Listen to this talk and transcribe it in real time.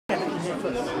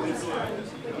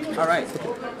All right.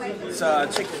 So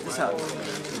check this out.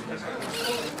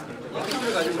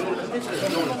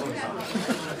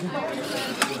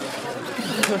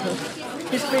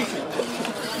 He's crazy.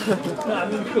 No, I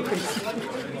mean, you're crazy.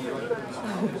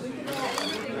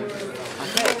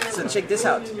 Okay, so check this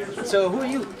out. So who are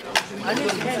you? I'm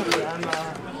Kenny.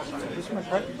 This is my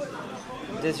card.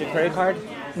 This is your credit card?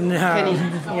 No. Kenny.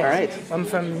 Yes. All right. I'm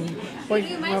from. Wait,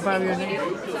 what about your name?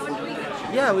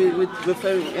 Yeah, we'll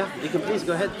play. Yeah, you can please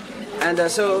go ahead. And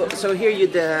so here you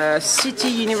the City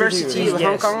University of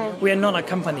Hong Kong. We are not a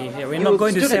company here. We're You not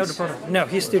going to sell students? the product. No,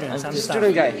 he's students. I'm The staff.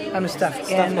 student guy. I'm a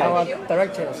staff. And guy. our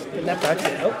director, the lab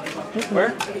director. Oh,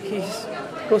 Where? He's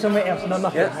go somewhere else. No,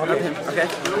 not Yeah, here. not him. Okay.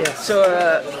 Yes. So,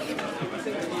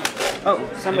 oh,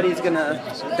 somebody's gonna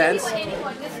dance.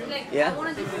 Yeah.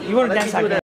 You want to dance like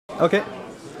that? Okay.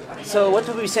 So what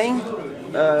were we saying?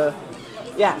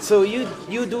 Yeah. So you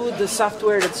do the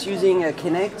software that's using a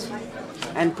Kinect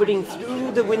and putting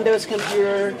through the Windows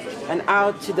computer and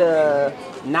out to the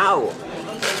now.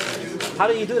 How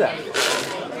do you do that?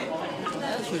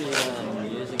 Actually,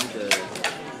 using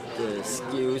the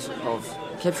skills of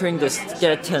capturing the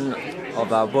skeleton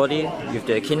of our body with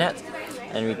the Kinect,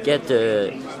 and we get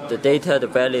the data, the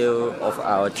value of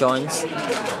our joints,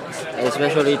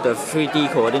 especially the 3D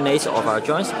coordinates of our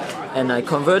joints, and I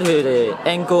convert to the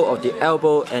angle of the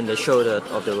elbow and the shoulder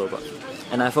of the robot.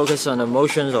 And I focus on the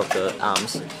motions of the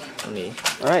arms only.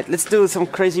 All right, let's do some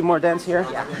crazy more dance here.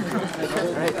 Yeah.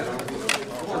 All right.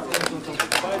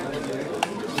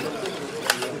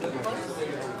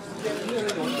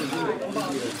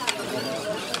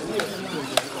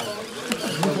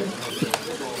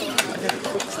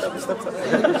 Stop.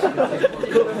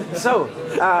 So,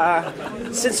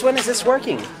 since when is this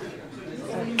working?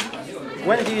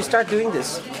 When do you start doing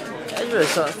this? Actually,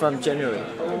 start from January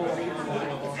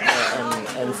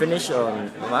and finish on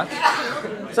March.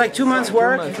 It's like 2 months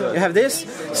work. 2 months work. You have this.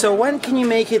 So when can you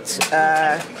make it?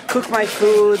 Cook my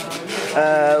food,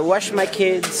 wash my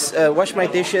kids, wash my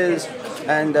dishes,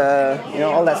 and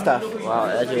all that stuff. Wow,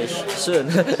 actually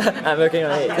soon. I'm working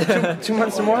on it. 2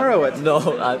 months more or what? No,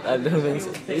 I don't think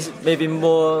so. It's maybe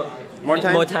more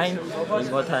time? More time.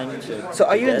 More time to So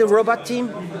are you in get. the robot team?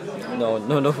 No.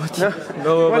 No? No.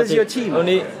 What is your team?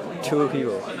 Only 2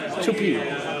 people. 2 people.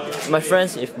 My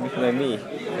friends, me.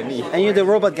 And you're the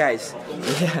robot guys.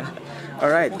 Yeah. All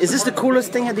right. Is this the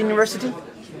coolest thing at the university?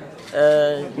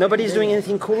 Nobody's doing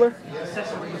anything cooler?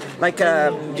 Like,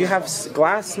 do you have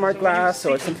smart glass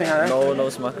or something like that? No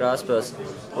smart glass, but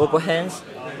robot hands.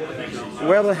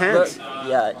 Where are the hands?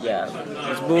 But, yeah.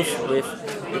 It's moved with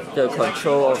the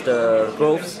control of the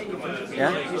growth.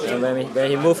 Yeah. And when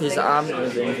he moves his arm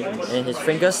and his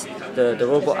fingers, the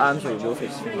robot arms will move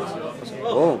his fingers.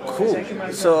 Oh, cool.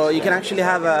 So you can actually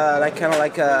have kind of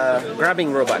like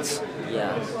grabbing robots.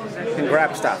 Yeah. You can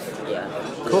grab stuff. Yeah.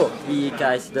 Cool.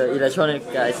 The electronic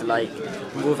guys like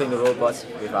moving the robots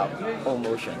without all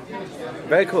motion.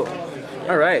 Very cool.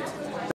 All right.